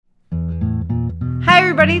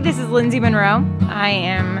everybody, this is Lindsay Monroe. I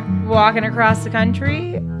am walking across the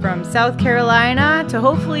country from South Carolina to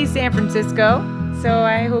hopefully San Francisco. So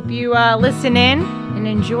I hope you listen in and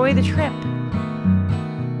enjoy the trip.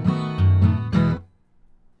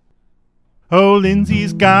 Oh,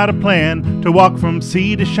 Lindsay's got a plan to walk from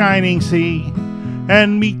sea to shining sea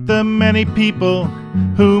and meet the many people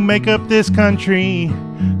who make up this country.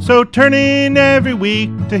 So turn in every week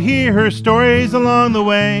to hear her stories along the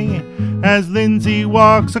way as Lindsay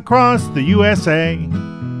walks across the USA.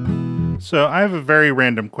 So I have a very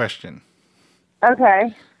random question.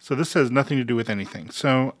 Okay. So this has nothing to do with anything.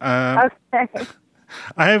 So Okay.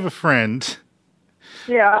 I have a friend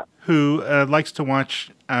who likes to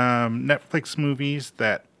watch Netflix movies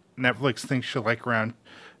that Netflix thinks she'll like around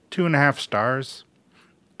 2.5 stars.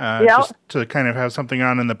 Just to kind of have something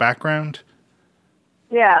on in the background.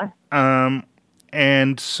 Yeah.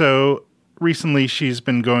 And so recently she's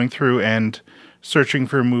been going through and searching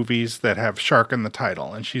for movies that have shark in the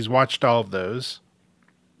title, and she's watched all of those.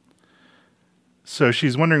 So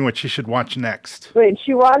she's wondering what she should watch next. Wait,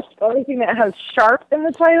 she watched anything that has shark in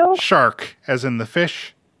the title? Shark, as in the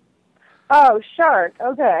fish? Oh, shark.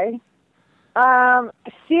 Okay.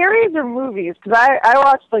 Series or movies? Because I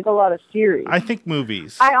watched, like, a lot of series. I think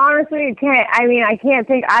movies. I honestly can't. I can't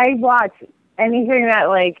think. I watch anything that,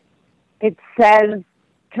 like, it says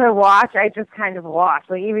to watch, I just kind of watch.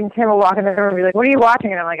 Like, even Tim will walk in the room and be like, what are you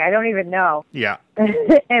watching? And I'm like, I don't even know. Yeah. And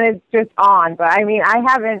it's just on. But, I mean, I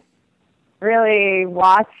haven't really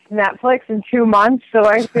watched Netflix in 2 months, so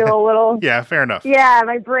I feel a little... Yeah, fair enough. Yeah,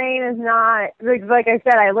 my brain is not... Like I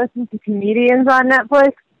said, I listen to comedians on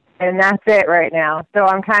Netflix, and that's it right now. So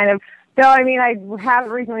I'm kind of... So, I mean, I have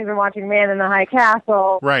recently been watching Man in the High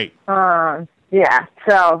Castle. Right. Yeah,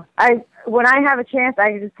 so when I have a chance,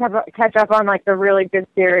 I can just catch up on, like, the really good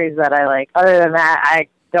series that I like. Other than that, I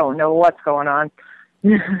don't know what's going on.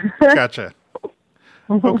 Gotcha.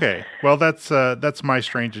 Okay, well, that's my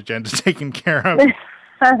strange agenda taken care of.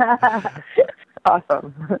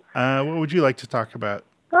 Awesome. What would you like to talk about?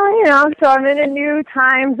 Well, so I'm in a new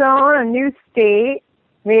time zone, a new state.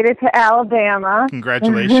 Made it to Alabama.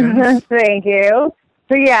 Congratulations. Thank you.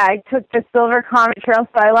 So, yeah, I took the Silver Comet Trail.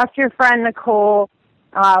 So I left your friend Nicole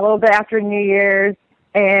a little bit after New Year's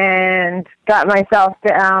and got myself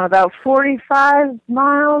down about 45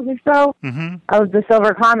 miles or so of the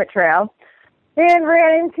Silver Comet Trail. And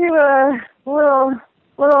ran into a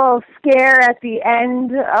little scare at the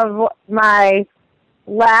end of my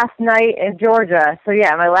last night in Georgia. So,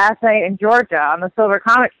 yeah, my last night in Georgia on the Silver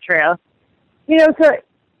Comet Trail. So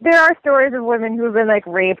there are stories of women who have been, like,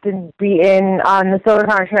 raped and beaten on the Silver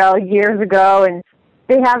Comet Trail years ago, and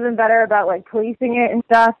they have been better about, like, policing it and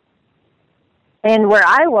stuff. And where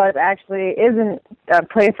I was, actually, isn't a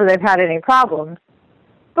place where they've had any problems.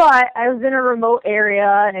 But I was in a remote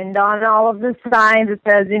area, and on all of the signs it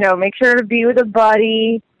says, make sure to be with a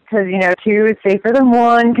buddy, because, 2 is safer than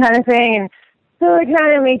 1 kind of thing. And so it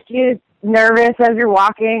kind of makes you nervous as you're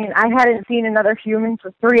walking. And I hadn't seen another human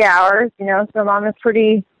for 3 hours, so I'm on this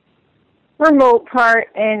pretty remote part,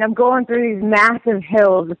 and I'm going through these massive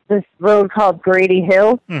hills. It's this road called Grady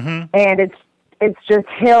Hill, and it's just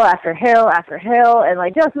hill after hill after hill. And,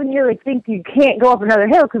 like, just when you, like, think you can't go up another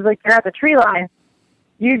hill because, like, you're at the tree line,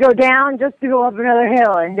 you go down just to go up another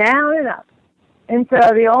hill, and down and up. And so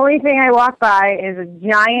the only thing I walk by is a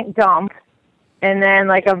giant dump, and then,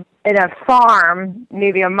 like, in a farm,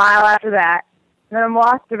 maybe a mile after that. And then I'm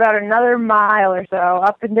walked about another mile or so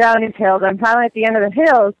up and down these hills. I'm finally at the end of the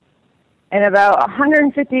hills, and about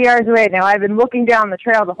 150 yards away. Now, I've been looking down the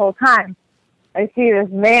trail the whole time. I see this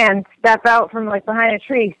man step out from, like, behind a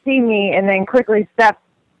tree, see me, and then quickly step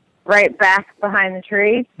right back behind the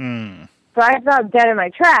tree. So I stopped dead in my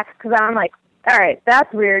tracks because I'm like, all right,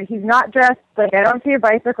 that's weird. He's not dressed, like, I don't see a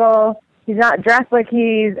bicycle. He's not dressed like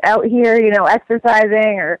he's out here,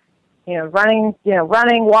 exercising or, running,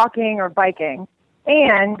 walking, or biking.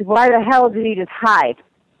 And why the hell did he just hide?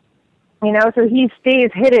 So he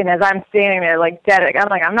stays hidden as I'm standing there, like, dead. I'm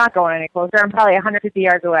like, I'm not going any closer. I'm probably 150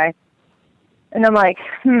 yards away. And I'm like,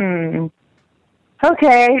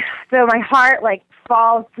 okay. So my heart, like,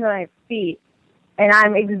 falls to my feet. And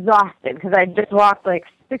I'm exhausted because I just walked, like,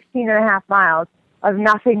 16 and a half miles of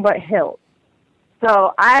nothing but hills.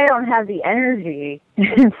 So I don't have the energy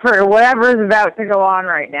for whatever's about to go on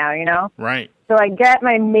right now, Right. So I get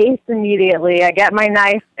my mace immediately. I get my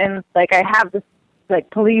knife, and, like, I have this,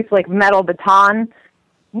 like, police, like, metal baton,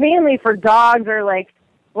 mainly for dogs or, like,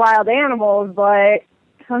 wild animals, but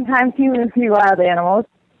sometimes humans can be wild animals.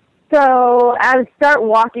 So I start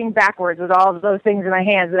walking backwards with all of those things in my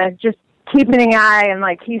hands, and I'm just keeping an eye, and,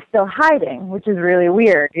 like, he's still hiding, which is really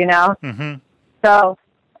weird, So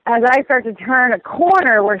as I start to turn a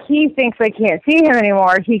corner where he thinks I can't see him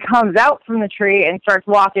anymore, he comes out from the tree and starts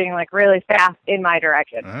walking like really fast in my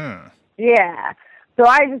direction. Yeah. So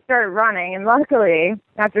I just started running, and luckily,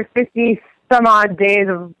 after 50 some odd days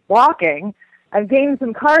of walking, I've gained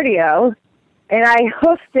some cardio, and I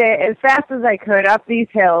hoofed it as fast as I could up these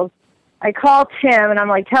hills. I called Tim, and I'm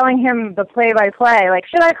like telling him the play-by-play, like,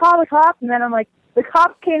 should I call the cops? And then I'm like, the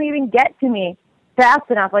cops can't even get to me fast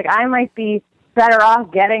enough. Like, I might be better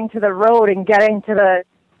off getting to the road and getting to the,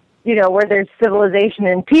 where there's civilization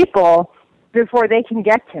and people before they can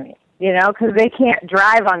get to me, because they can't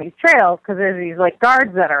drive on these trails because there's these, like,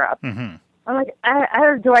 guards that are up. Mm-hmm. I'm like,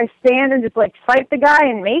 do I stand and just, like, fight the guy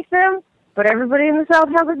and mace him? But everybody in the South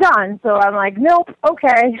has a gun. So I'm like, nope,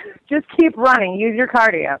 okay, just keep running. Use your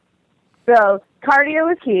cardio. So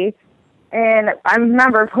cardio is key. And I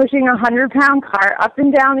remember pushing a 100-pound cart up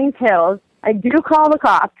and down these hills. I do call the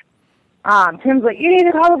cops. Tim's like, you need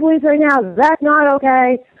to call the police right now. Is that not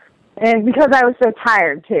okay? And because I was so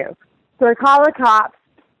tired, too. So I call the cops.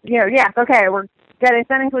 Yes, okay, we're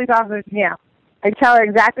sending police officers. I tell her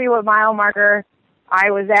exactly what mile marker I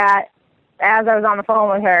was at as I was on the phone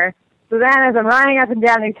with her. So then as I'm running up and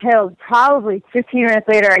down these hills, probably 15 minutes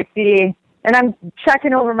later, I see, and I'm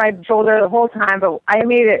checking over my shoulder the whole time, but I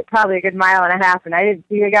made it probably a good mile and a half, and I didn't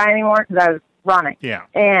see the guy anymore because I was running. Yeah.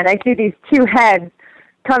 And I see these two heads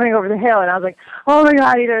coming over the hill, and I was like, oh, my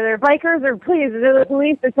God, either they're bikers or please, they're the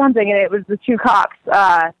police or something. And it was the two cops,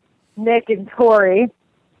 Nick and Tori,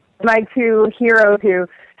 my two heroes who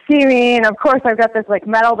see me. And, of course, I've got this, like,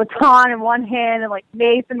 metal baton in one hand and, like,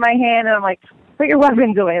 mace in my hand. And I'm like, put your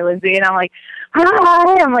weapons away, Lindsay. And I'm like,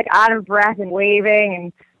 hi. I'm, like, out of breath and waving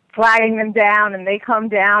and flagging them down. And they come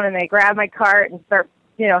down and they grab my cart and start,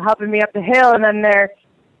 helping me up the hill. And then they're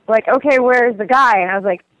like, okay, where's the guy? And I was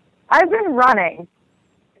like, I've been running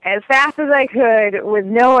as fast as I could with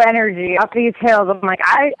no energy up these hills. I'm like,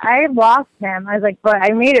 I lost him. I was like, but I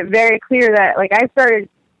made it very clear that, like, I started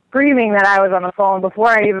screaming that I was on the phone before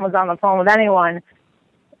I even was on the phone with anyone,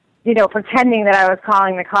 pretending that I was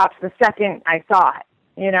calling the cops the second I saw it,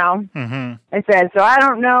 Mm-hmm. I said, so I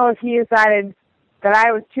don't know if he decided that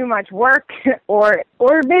I was too much work or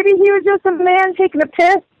maybe he was just a man taking a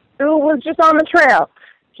piss who was just on the trail.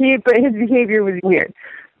 But his behavior was weird.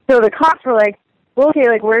 So the cops were like, well, okay,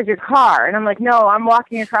 like, where's your car? And I'm like, no, I'm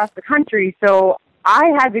walking across the country, so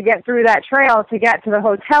I had to get through that trail to get to the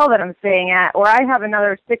hotel that I'm staying at, or I have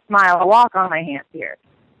another 6-mile walk on my hands here,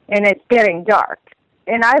 and it's getting dark.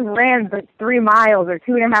 And I've ran like 3 miles or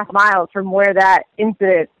 2.5 miles from where that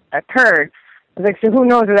incident occurred. I was like, so who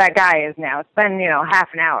knows where that guy is now? It's been, half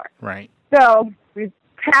an hour. Right. So we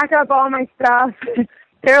pack up all my stuff.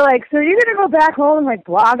 They're like, so you're going to go back home and, like,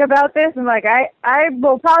 blog about this? I'm like, I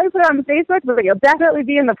will probably put it on Facebook, but, like, you'll definitely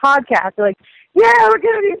be in the podcast. They're like, yeah, we're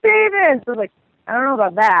going to be famous. I was like, I don't know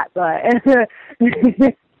about that, but,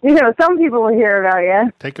 some people will hear about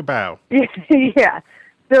you. Take a bow. Yeah.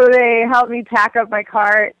 So they helped me pack up my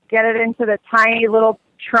cart, get it into the tiny little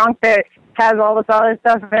trunk that has all this other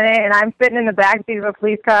stuff in it, and I'm sitting in the backseat of a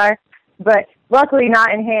police car, but luckily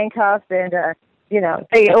not in handcuffs, and,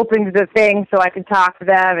 they opened the thing so I could talk to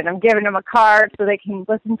them, and I'm giving them a card so they can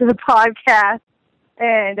listen to the podcast.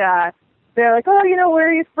 And they're like, oh, where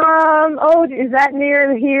are you from? Oh, is that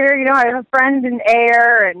near here? I have a friend in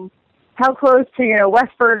Air, and how close to,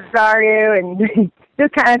 Westford are you? And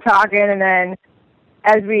just kind of talking. And then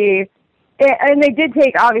and they did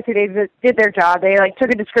obviously they did their job. They, like,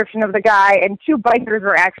 took a description of the guy, and 2 bikers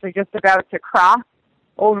were actually just about to cross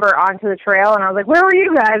over onto the trail. And I was like, where were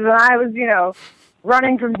you guys? And I was,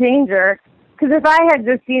 running from danger. Because if I had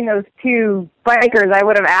just seen those 2 bikers, I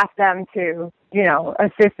would have asked them to,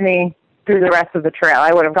 assist me through the rest of the trail.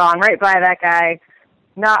 I would have gone right by that guy,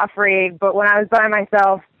 not afraid. But when I was by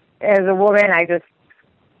myself as a woman, I just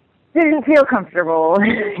didn't feel comfortable,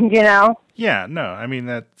 Yeah, no, I mean,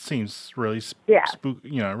 that seems really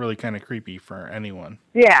really kind of creepy for anyone.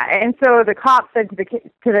 Yeah, and so the cops said to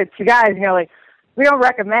the 2 guys, like, we don't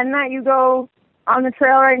recommend that you go on the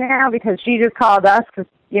trail right now because she just called us because,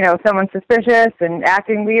 someone's suspicious and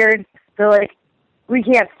acting weird. So, like, we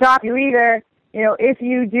can't stop you either. If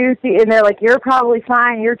you do see, and they're like, you're probably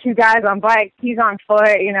fine. You're 2 guys on bikes. He's on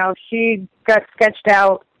foot. She got sketched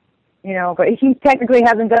out, but he technically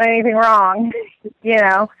hasn't done anything wrong,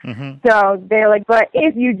 Mm-hmm. So they're like, but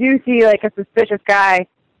if you do see, like, a suspicious guy,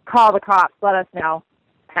 call the cops. Let us know,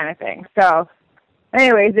 kind of thing. So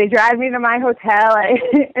anyways, they drive me to my hotel,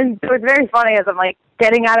 and so it's very funny as I'm, like,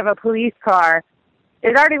 getting out of a police car.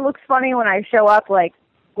 It already looks funny when I show up, like,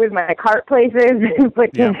 with my cart places,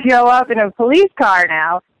 but to show up in a police car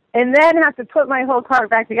now, and then have to put my whole cart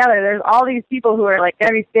back together. There's all these people who are like going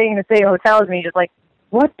to be staying in the same hotel as me, just like,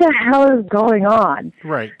 what the hell is going on?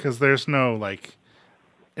 Right, because there's no, like,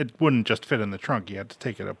 it wouldn't just fit in the trunk. You had to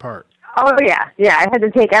take it apart. Oh, yeah. Yeah, I had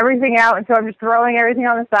to take everything out, and so I'm just throwing everything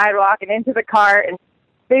on the sidewalk and into the cart, and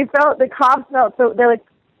the cops felt, so they're like,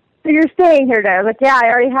 so you're staying here today? I was like, yeah, I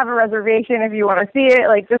already have a reservation if you want to see it,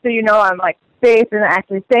 like, just so you know I'm, like, safe and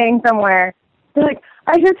actually staying somewhere. They're like,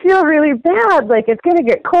 I just feel really bad, like, it's going to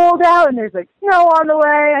get cold out, and there's, like, snow on the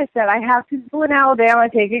way. I said, I have people in Alabama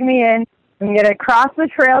taking me in. I'm going to cross the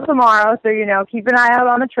trail tomorrow, so, you know, keep an eye out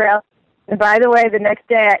on the trail. And by the way, the next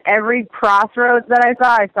day at every crossroads that I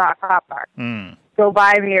saw a cop car go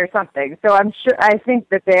by me or something. So I think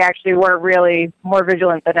that they actually were really more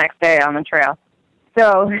vigilant the next day on the trail.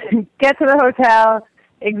 So get to the hotel,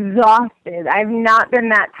 exhausted. I've not been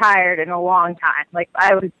that tired in a long time. Like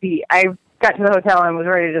I got to the hotel and was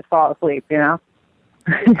ready to just fall asleep, you know?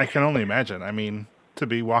 I can only imagine. I mean, to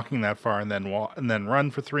be walking that far and then run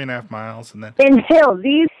for 3.5 miles and then in hills.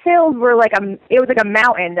 These hills were it was like a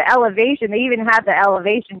mountain. The elevation, they even had the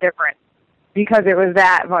elevation difference because it was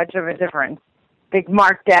that much of a difference. They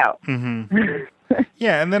marked out. Mm-hmm.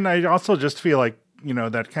 Yeah, and then I also just feel like, you know,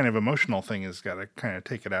 that kind of emotional thing has got to kind of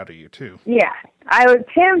take it out of you too. Yeah.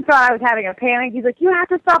 Tim thought I was having a panic. He's like, you have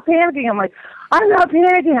to stop panicking. I'm like, I'm not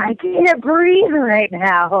panicking. I can't breathe right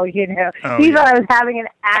now, you know. He thought I was having an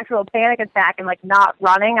actual panic attack and, like, not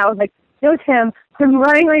running. I was like, no, Tim, I'm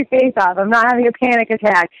running my face off. I'm not having a panic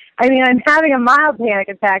attack. I mean, I'm having a mild panic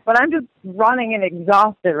attack, but I'm just running and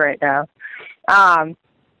exhausted right now.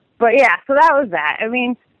 But, yeah, so that was that. I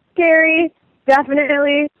mean, scary,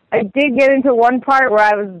 definitely. I did get into one part where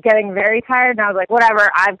I was getting very tired, and I was like,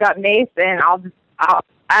 whatever, I've got mace, and I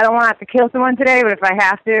don't want to have to kill someone today, but if I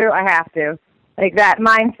have to, I have to. Like, that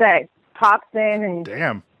mindset pops in, and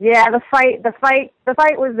damn. Yeah, the fight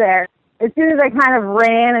was there. As soon as I kind of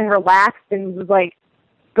ran and relaxed and was like,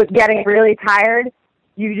 but getting really tired,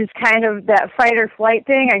 you just kind of, that fight or flight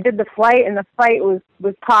thing, I did the flight, and the fight was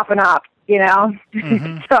popping up, you know?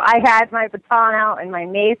 Mm-hmm. So I had my baton out and my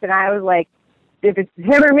mace, and I was like, if it's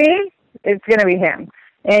him or me, it's going to be him.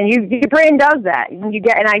 And your brain does that. And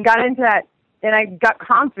I got into that, and I got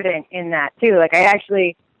confident in that, too. Like, I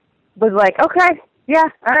actually was like, okay, yeah,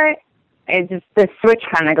 all right. And just the switch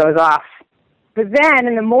kind of goes off. But then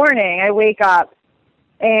in the morning, I wake up,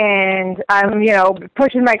 and I'm, you know,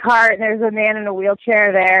 pushing my cart, and there's a man in a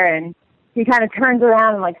wheelchair there, and he kind of turns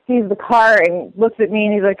around and, like, sees the cart and looks at me,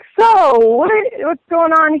 and he's like, so, what's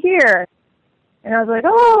going on here? And I was like,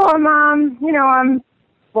 oh, I'm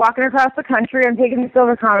walking across the country. I'm taking the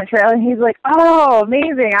Silver Comet Trail. And he's like, oh,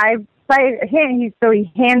 amazing.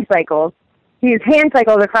 He hand cycles. He's hand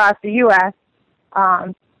cycled across the U.S.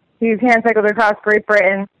 He's hand cycled across Great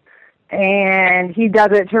Britain. And he does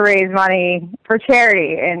it to raise money for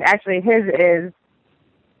charity. And actually his is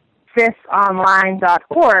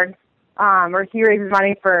fistonline.org, where he raises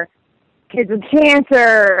money for kids with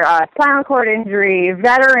cancer, spinal cord injury,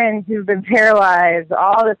 veterans who've been paralyzed,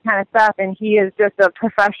 all this kind of stuff. And he is just a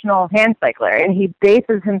professional hand cycler. And he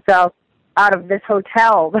bases himself out of this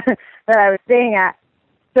hotel that I was staying at.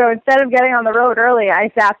 So instead of getting on the road early, I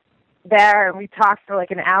sat there and we talked for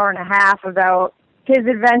like an hour and a half about his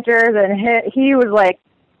adventures. And he was like,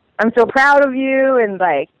 I'm so proud of you. And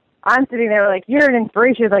like, I'm sitting there like, you're an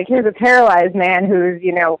inspiration. Like, here's a paralyzed man who's,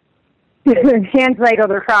 you know, hand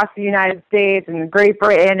cycled across the United States and Great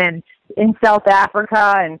Britain and in South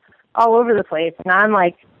Africa and all over the place. And I'm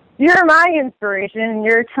like, you're my inspiration. And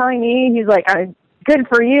you're telling me, he's like, good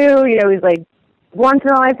for you. You know, he's like, once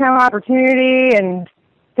in a lifetime opportunity. And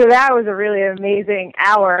so that was a really amazing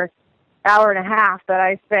hour and a half that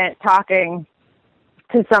I spent talking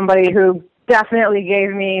to somebody who definitely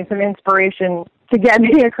gave me some inspiration to get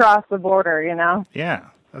me across the border, you know? Yeah.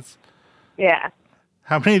 Yeah.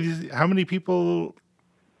 How many people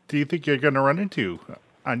do you think you're going to run into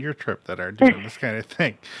on your trip that are doing this kind of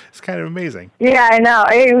thing? It's kind of amazing. Yeah, I know.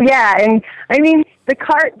 And I mean, the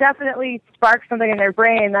cart definitely sparks something in their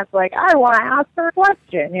brain that's like, I want to ask her a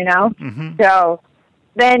question, you know? Mm-hmm. So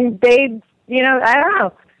then they, you know, I don't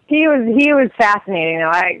know. He was fascinating,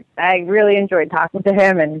 though. I really enjoyed talking to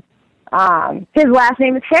him, and his last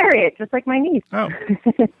name is Harriet, just like my niece. Oh.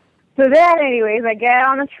 So then, anyways, I get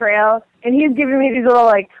on the trail, and he's giving me these little,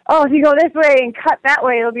 like, oh, if you go this way and cut that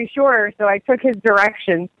way, it'll be shorter. So I took his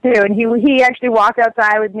directions, too. And he actually walked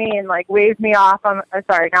outside with me and, like, waved me off.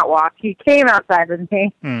 He came outside with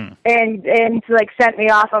me and like, sent me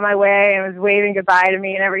off on my way and was waving goodbye to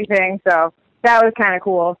me and everything. So that was kind of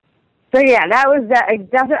cool. So, yeah, that was that.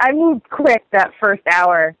 I moved quick that first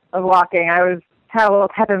hour of walking. I had a little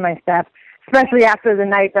pep in my step. especially after the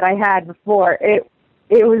night that I had before. It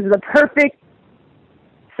was the perfect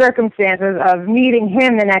circumstances of meeting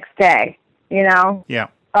him the next day, you know? Yeah.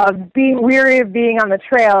 Of being weary of being on the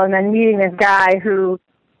trail and then meeting this guy who,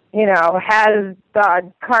 you know, has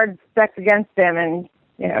cards stacked against him, and,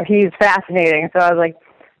 you know, he's fascinating. So I was like,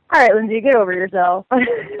 all right, Lindsay, get over yourself.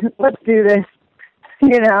 Let's do this,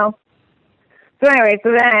 you know? So anyway,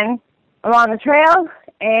 so then I'm on the trail,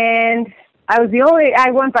 and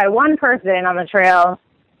I went by one person on the trail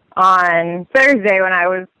on Thursday when I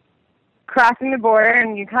was crossing the border,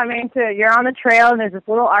 and you're on the trail, and there's this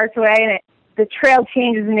little archway, and the trail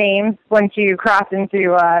changes names once you cross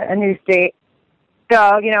into a new state.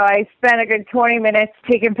 So, you know, I spent a good 20 minutes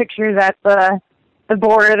taking pictures at the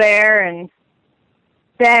border there, and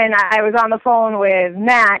then I was on the phone with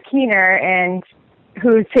Matt Keener, and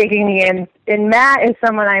who's taking me in. And Matt is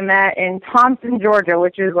someone I met in Thompson, Georgia,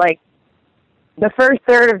 which is like the first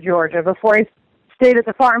third of Georgia. Before I stayed at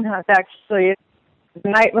the farmhouse, actually, the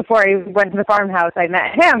night before I went to the farmhouse, I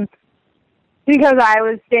met him because I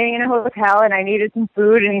was staying in a hotel and I needed some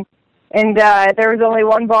food, and there was only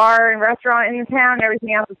one bar and restaurant in the town, and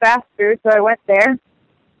everything else was fast food. So I went there,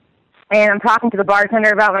 and I'm talking to the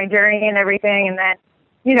bartender about my journey and everything, and then,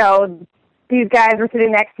 you know, these guys were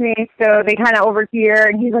sitting next to me, so they kind of overhear,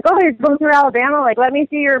 and he's like, oh, you're going through Alabama? Like, let me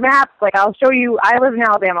see your map. Like, I'll show you. I live in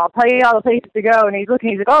Alabama. I'll tell you all the places to go. And he's looking.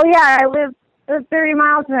 He's like, oh, yeah, I live 30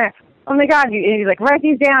 miles from there. Oh, my God. And he's like, write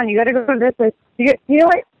these down. You got to go to this place. You know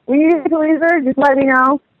what? When you get to Leesburg, just let me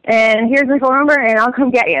know. And here's my phone number, and I'll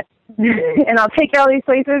come get you. And I'll take you all these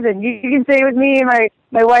places, and you can stay with me and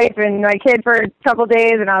my wife and my kid for a couple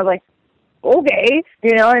days. And I was like, okay,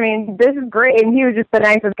 you know, I mean, this is great. And he was just the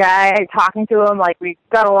nicest guy. Talking to him, like, we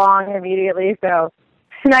got along immediately. So,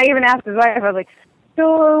 and I even asked his wife, I was like,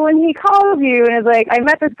 so when he calls you and is like, I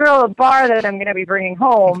met this girl at a bar that I'm going to be bringing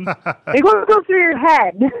home, like, what goes through your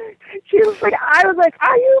head? She was like, I was like,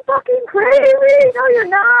 are you fucking crazy? No, you're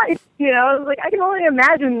not. You know, I was like, I can only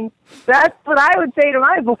imagine that's what I would say to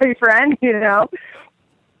my boyfriend, you know.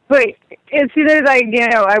 But as soon as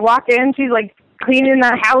I walk in, she's like, cleaning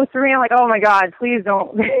the house for me. I'm like, oh my God, please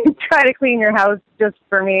don't try to clean your house just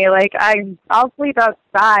for me. Like, I'll sleep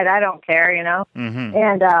outside. I don't care, you know? Mm-hmm.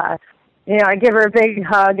 And, you know, I give her a big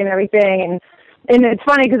hug and everything. And it's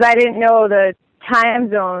funny because I didn't know the time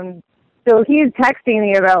zone. So he's texting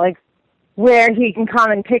me about, like, where he can come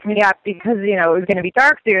and pick me up because, you know, it was going to be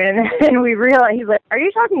dark soon. And then we realized, he's like, are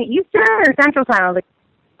you talking Eastern or Central Time? I was like,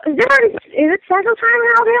 is it Central Time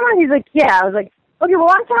in Alabama? He's like, yeah. I was like, okay,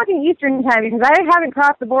 well, I'm talking Eastern Time because I haven't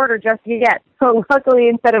crossed the border just yet. So luckily,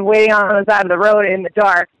 instead of waiting on the side of the road in the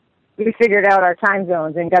dark, we figured out our time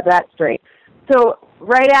zones and got that straight. So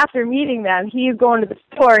right after meeting them, he's going to the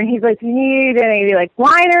store, and he's like, do you need any, like,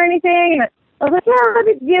 wine or anything? And I was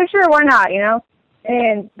like, yeah, sure, why not, you know?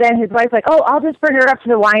 And then his wife's like, oh, I'll just bring her up to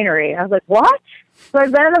the winery. I was like, what? So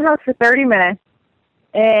I've been in the house for 30 minutes,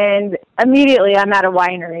 and immediately I'm at a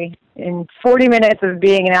winery. In 40 minutes of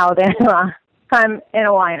being in Alabama, I'm in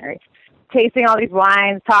a winery, tasting all these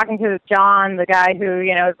wines, talking to John, the guy who,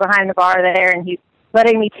 you know, is behind the bar there, and he's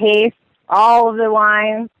letting me taste all of the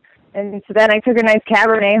wines. And so then I took a nice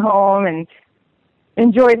Cabernet home and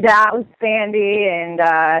enjoyed that with Sandy, and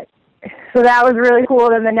so that was really cool.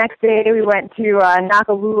 Then the next day we went to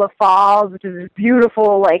Nakalula Falls, which is a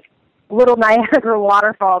beautiful, like, little Niagara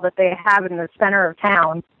waterfall that they have in the center of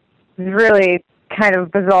town. It's really kind of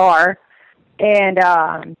bizarre. And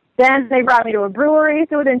then they brought me to a brewery.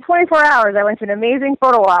 So within 24 hours, I went to an amazing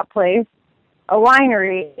photo op place, a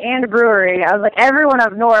winery, and a brewery. I was like, everyone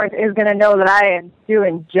up north is going to know that I am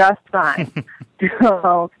doing just fine.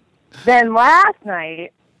 So then last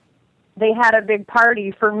night, they had a big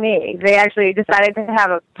party for me. They actually decided to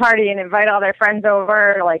have a party and invite all their friends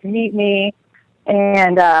over, like, meet me,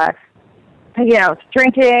 and, you know,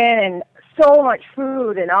 drinking, and so much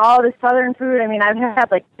food, and all this southern food. I mean, I've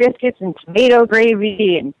had, like, biscuits and tomato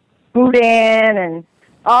gravy and boudin and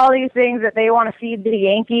all these things that they want to feed the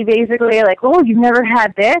Yankee, basically. Like, oh, you've never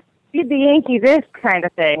had this? Feed the Yankee this kind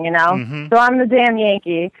of thing, you know? Mm-hmm. So I'm the damn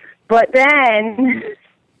Yankee. But then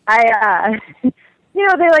you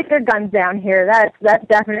know, they like their guns down here. That's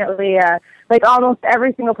definitely, like, almost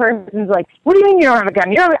every single person's like, what do you mean you don't have a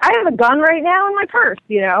gun? I have a gun right now in my purse,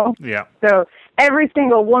 you know? Yeah. So every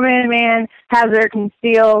single woman and man has their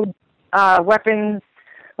concealed weapons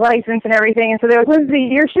license and everything. And so they're like, Lindsay,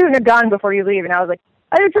 you're shooting a gun before you leave. And I was like,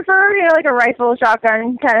 I would prefer, you know, like a rifle,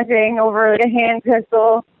 shotgun kind of thing over, like, a hand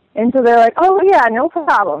pistol. And so they're like, oh, yeah, no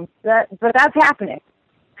problem. But that's happening.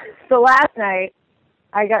 So last night,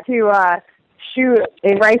 I got to shoot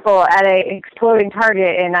a rifle at an exploding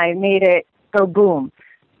target, and I made it go boom.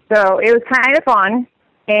 So it was kind of fun.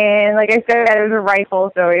 And like I said, it was a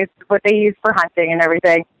rifle, so it's what they use for hunting and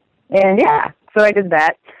everything. And yeah, so I did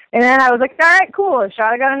that. And then I was like, all right, cool.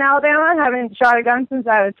 Shot a gun in Alabama. Haven't shot a gun since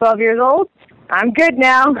I was 12 years old. I'm good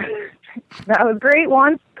now. That was great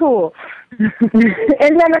once. Cool. And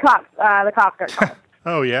then the cops got called.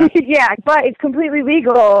 Oh, yeah? Yeah, but it's completely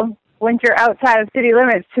legal once you're outside of city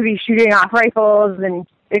limits to be shooting off rifles and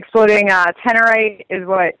exploding tenorite is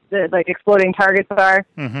what the exploding targets are.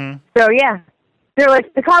 Mm-hmm. So, yeah. They're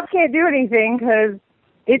like, the cops can't do anything because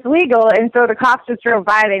it's legal, and so the cops just drove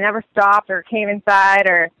by. They never stopped or came inside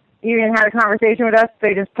or even had a conversation with us.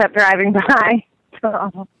 They just kept driving by.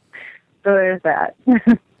 So there's that.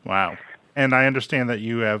 Wow. And I understand that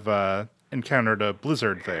you have encountered a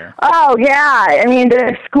blizzard there. Oh, yeah. I mean,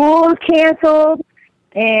 the school was canceled,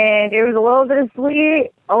 and it was a little bit of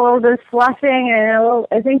sleet, a little bit of slushing, and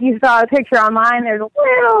I think you saw a picture online. There's a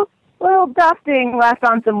little dusting left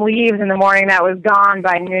on some leaves in the morning that was gone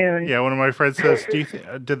by noon. Yeah, one of my friends says,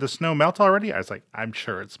 did the snow melt already? I was like, I'm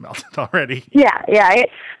sure it's melted already. Yeah.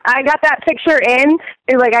 I got that picture in.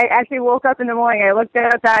 It was like I actually woke up in the morning. I looked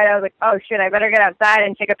outside. I was like, oh, shit, I better get outside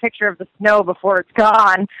and take a picture of the snow before it's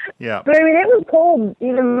gone. Yeah. But, I mean, it was cold.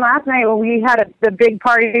 Even last night when we had the big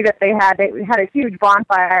party that they had a huge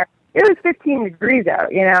bonfire. It was 15 degrees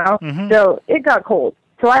out, you know? Mm-hmm. So it got cold.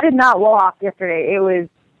 So I did not walk yesterday.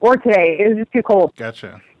 Or today. It was just too cold.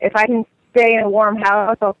 Gotcha. If I can stay in a warm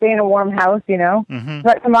house, I'll stay in a warm house, you know. Mm-hmm.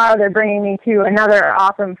 But tomorrow they're bringing me to another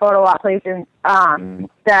awesome photo op place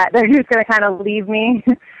that they're just going to kind of leave me.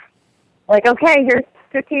 Like, okay, here's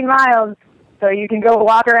 15 miles, so you can go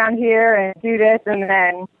walk around here and do this and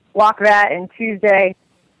then walk that. And Tuesday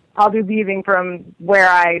I'll be leaving from where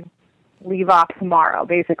I leave off tomorrow,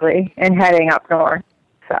 basically, and heading up north,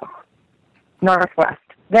 so northwest.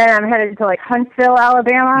 Then I'm headed to Huntsville,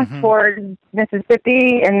 Alabama, towards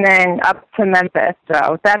Mississippi, and then up to Memphis.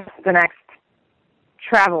 So that's the next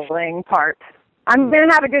traveling part. I'm going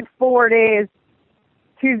to have a good 4 days.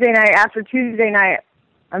 Tuesday night, after Tuesday night,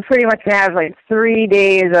 I'm pretty much going to have 3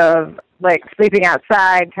 days of sleeping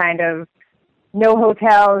outside, kind of no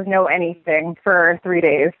hotels, no anything for 3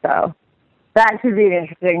 days. So that should be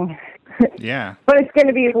interesting. Yeah. But it's going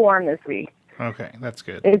to be warm this week. Okay, that's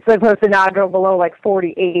good. It's supposed to not go below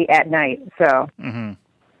 48 at night, so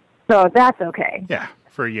so that's okay. Yeah,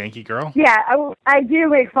 for a Yankee girl. Yeah, I do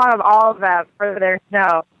make fun of all of them for their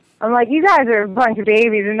snow. I'm like, you guys are a bunch of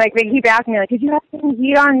babies, and they keep asking me did you have some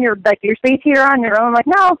heat on your space heater on your own? I'm like,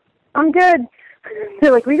 no, I'm good.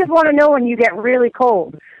 They're like, we just want to know when you get really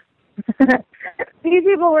cold. These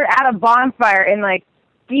people were at a bonfire in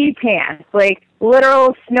ski pants,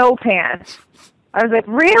 literal snow pants. I was like,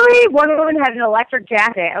 really? One woman had an electric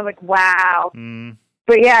jacket. I was like, wow.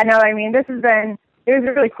 But yeah, no, I mean, it was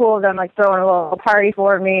really cool of them, throwing a little party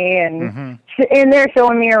for me, and they're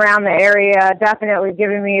showing me around the area, definitely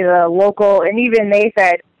giving me the local, and even they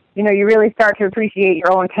said, you really start to appreciate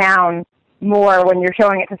your own town more when you're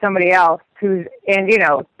showing it to somebody else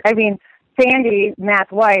Sandy,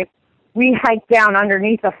 Matt's wife, we hiked down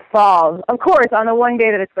underneath the falls, of course, on the one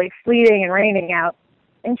day that it's sleeting and raining out.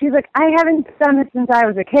 And she's like, I haven't done this since I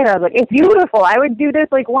was a kid. I was like, it's beautiful. I would do this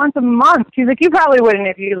once a month. She's like, you probably wouldn't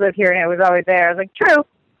if you lived here and it was always there. I was like, true,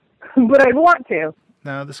 but I'd want to.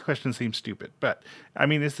 Now, this question seems stupid, but, I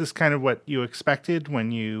mean, is this kind of what you expected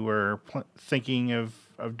when you were thinking of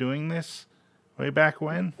doing this way back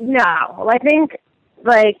when? No. I think,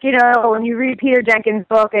 when you read Peter Jenkins'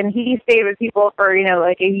 book, and he stayed with people for,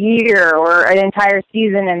 a year or an entire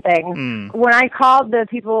season and things. When I called the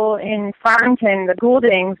people in Farmington, the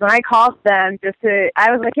Gouldings, when I called them I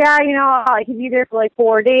was like, yeah, I could be there for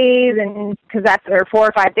 4 days, and because or 4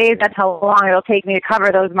 or 5 days, that's how long it'll take me to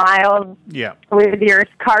cover those miles. Yeah. With your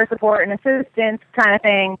car support and assistance kind of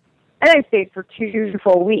thing. And I stayed for 2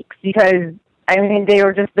 full weeks because they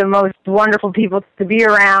were just the most wonderful people to be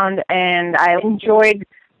around, and I enjoyed,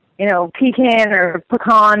 pecan or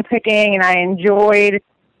pecan picking, and I enjoyed,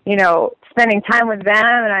 spending time with them,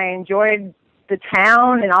 and I enjoyed the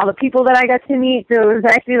town and all the people that I got to meet. So it was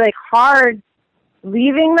actually hard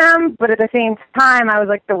leaving them, but at the same time, I was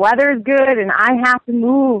like, the weather's good, and I have to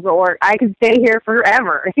move, or I could stay here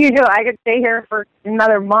forever. I could stay here for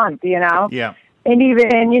another month, Yeah. And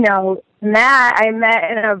even, Matt, I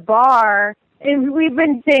met in a bar. And we've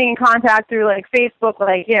been staying in contact through Facebook.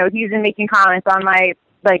 He's been making comments on my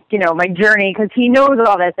my journey because he knows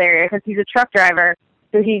all this area because he's a truck driver.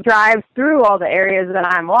 So he drives through all the areas that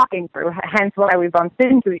I'm walking through. Hence why we bumped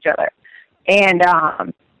into each other. And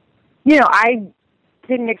I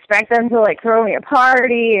didn't expect them to throw me a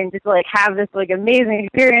party and just have this amazing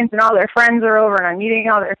experience. And all their friends are over, and I'm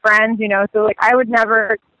meeting all their friends. So I would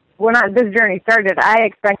never this journey started, I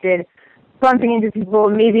expected bumping into people,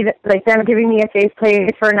 maybe like them giving me a safe place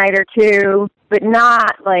for a night or two, but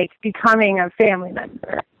not like becoming a family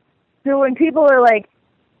member. So when people are like,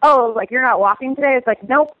 oh, like you're not walking today, it's like,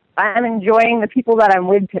 nope, I'm enjoying the people that I'm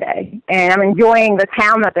with today, and I'm enjoying the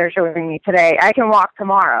town that they're showing me today. I can walk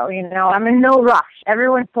tomorrow, you know, I'm in no rush.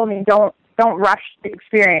 Everyone's told me don't rush the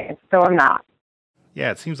experience, so I'm not. Yeah,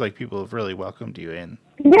 it seems like people have really welcomed you in.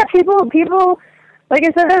 Yeah, people, like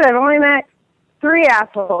I said, I've only met 3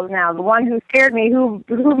 assholes now. The one who scared me, who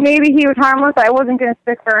maybe he was harmless, I wasn't going to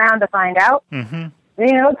stick around to find out. Mm-hmm.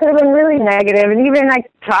 You know, it could have been really negative. And even I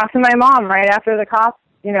talked to my mom right after the cops,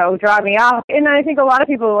 you know, dropped me off. And I think a lot of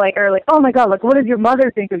people are like, oh my God, like, what does your mother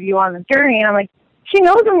think of you on this journey? And I'm like, she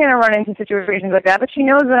knows I'm going to run into situations like that, but she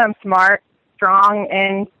knows that I'm smart, strong,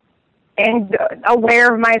 and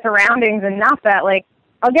aware of my surroundings enough that, like,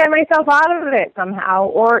 I'll get myself out of it somehow.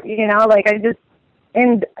 Or, you know, like,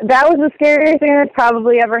 and that was the scariest thing that's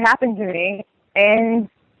probably ever happened to me. And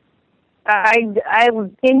I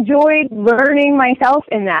enjoyed learning myself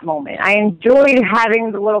in that moment. I enjoyed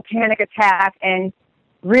having the little panic attack and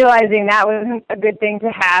realizing that wasn't a good thing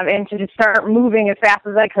to have, and to just start moving as fast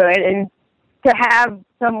as I could and to have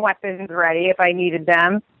some weapons ready if I needed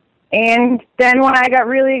them. And then when I got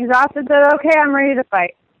really exhausted, said, okay, I'm ready to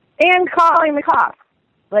fight. And calling the cops.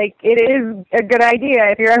 Like, it is a good idea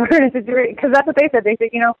if you're ever in a situation, because that's what they said. They said,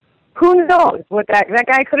 you know, who knows what that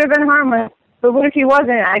guy could have been harmless, but what if he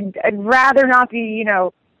wasn't? I'd rather not be, you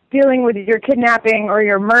know, dealing with your kidnapping or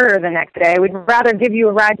your murder the next day. I would rather give you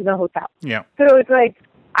a ride to the hotel. Yeah. So it's like,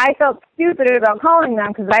 I felt stupid about calling them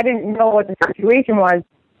because I didn't know what the situation was.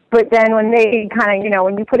 But then when they kind of, you know,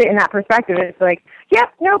 when you put it in that perspective, it's like,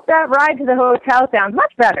 yep, nope, that ride to the hotel sounds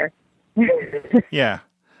much better. Yeah.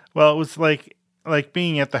 Well, it was like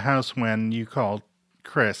being at the house when you called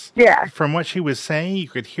Chris. Yeah. From what she was saying, you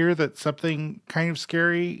could hear that something kind of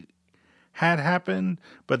scary had happened,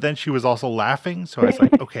 but then she was also laughing. So I was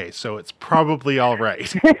like, okay, so it's probably all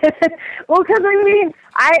right. Well, because I mean,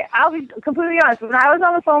 I'll be completely honest. When I was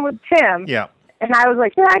on the phone with Tim, Yeah. and I was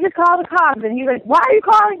like, should I just call the cops? And he's like, why are you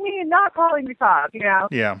calling me and not calling the cops, you know?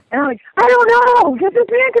 Yeah. And I'm like, I don't know, because this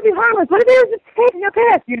man could be harmless. What if he was just taking a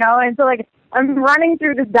piss, you know? And so, like, I'm running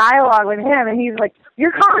through this dialogue with him, and he's like,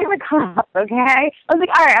 you're calling the cops, okay? I was like,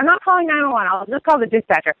 all right, I'm not calling 911. I'll just call the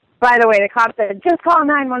dispatcher. By the way, the cop said, just call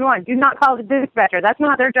 911. Do not call the dispatcher. That's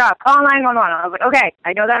not their job. Call 911. I was like, okay,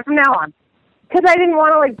 I know that from now on. Because I didn't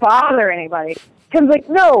want to, like, bother anybody. Tim's like,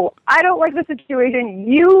 no, I don't like the situation.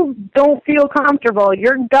 You don't feel comfortable.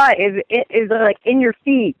 Your gut is like, in your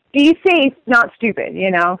feet. Be safe, not stupid,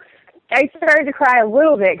 you know? I started to cry a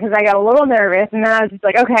little bit because I got a little nervous, and then I was just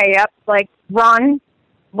like, okay, yep, like, run,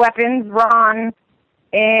 weapons, run,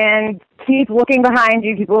 and keep looking behind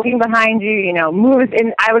you, you know, move.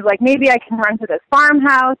 And I was like, maybe I can run to this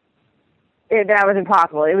farmhouse. That was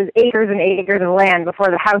impossible. It was acres and acres of land before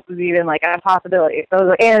the house was even, like, a possibility. So I was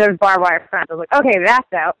like, and there's barbed wire fence. I was like, okay,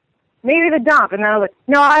 that's out. Maybe the dump. And then I was like,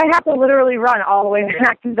 no, I have to literally run all the way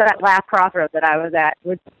back to that last crossroads that I was at,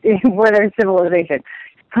 where there's civilization.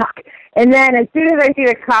 Fuck. And then as soon as I see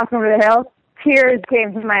the cops over the hill, tears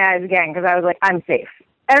came to my eyes again, because I was like, I'm safe.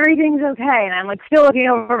 Everything's okay. And I'm, like, still looking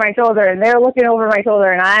over my shoulder, and they're looking over my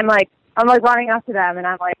shoulder, and I'm running up to them, and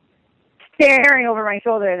I'm like staring over my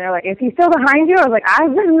shoulder, and they're like, is he still behind you? I was like,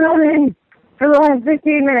 I've been running for the last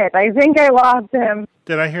 15 minutes. I think I lost him.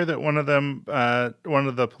 Did I hear that one of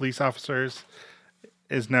the police officers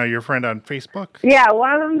is now your friend on Facebook? Yeah,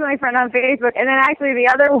 one of them's my friend on Facebook, and then actually the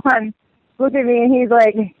other one looked at me, and he's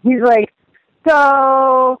like,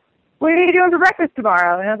 so what are you doing for breakfast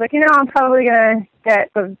tomorrow? And I was like, you know, I'm probably going to get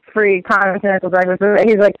some free continental breakfast. And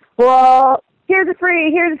he's like, well, here's a free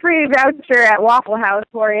voucher at Waffle House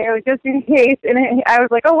for you, just in case. And I was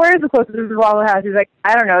like, oh, where's the closest Waffle House? He's like,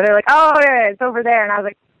 I don't know. They're like, oh, yeah, it's over there. And I was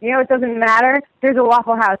like, you know, it doesn't matter. There's a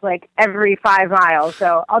Waffle House, like, every 5 miles.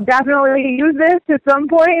 So I'll definitely use this at some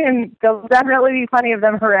point, and there'll definitely be plenty of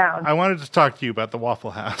them around. I wanted to talk to you about the Waffle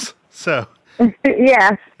House. So...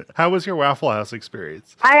 Yeah. How was your Waffle House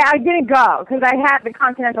experience? I didn't go because I had the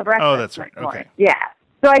continental breakfast. Oh, that's right. Okay. Yeah.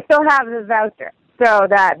 So I still have the voucher, so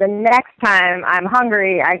that the next time I'm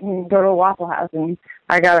hungry, I can go to a Waffle House and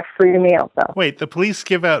I got a free meal. So wait, the police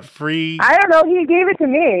give out free? I don't know. He gave it to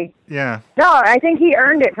me. Yeah. No, I think he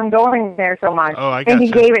earned it from going there so much. Oh, I gotcha. And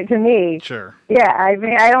he gave it to me. Sure. Yeah. I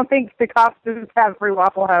mean, I don't think the cops just have free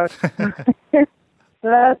Waffle House. So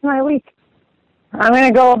that's my week. I'm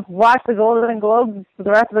going to go watch the Golden Globes,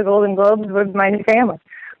 the rest of the Golden Globes with my new family.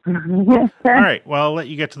 All right. Well, I'll let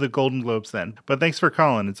you get to the Golden Globes then. But thanks for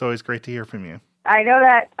calling. It's always great to hear from you. I know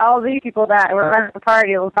that all these people that were at the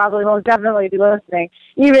party will probably most definitely be listening.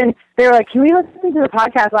 Even they were like, "Can we listen to the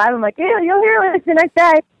podcast live?" I'm like, "Yeah, you'll hear it the next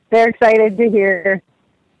day." They're excited to hear.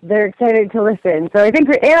 They're excited to listen. So I think,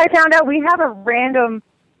 and I found out we have a random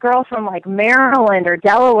girl from like Maryland or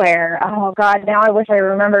Delaware. Oh God, now I wish I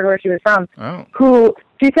remembered where she was from. Oh. Who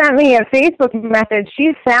she sent me a Facebook message.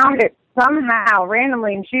 She found it somehow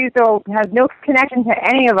randomly, and she still has no connection to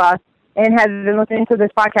any of us, and has been listening to this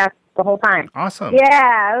podcast the whole time. Awesome.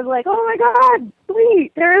 Yeah, I was like, oh my God,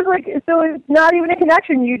 sweet. There is like, so it's not even a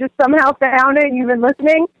connection. You just somehow found it and you've been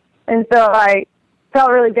listening. And so I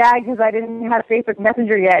felt really bad because I didn't have Facebook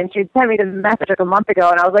Messenger yet, and she'd sent me the message like a month ago,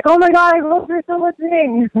 and I was like, oh my God, I hope you're still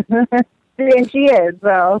listening. And she is,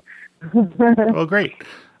 so. Well, great.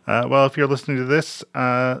 Well, if you're listening to this,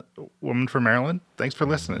 woman from Maryland, thanks for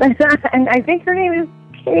listening. And I think her name is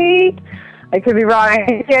Kate. I could be wrong.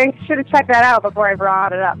 I should have checked that out before I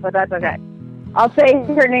brought it up, but that's okay. I'll say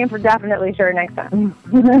her name for definitely sure next time.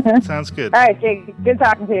 Sounds good. All right, Jake. Good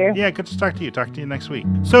talking to you. Yeah, good to talk to you. Talk to you next week.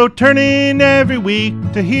 So turn in every week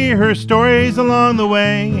to hear her stories along the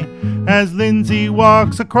way as Lindsay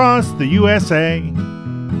walks across the USA.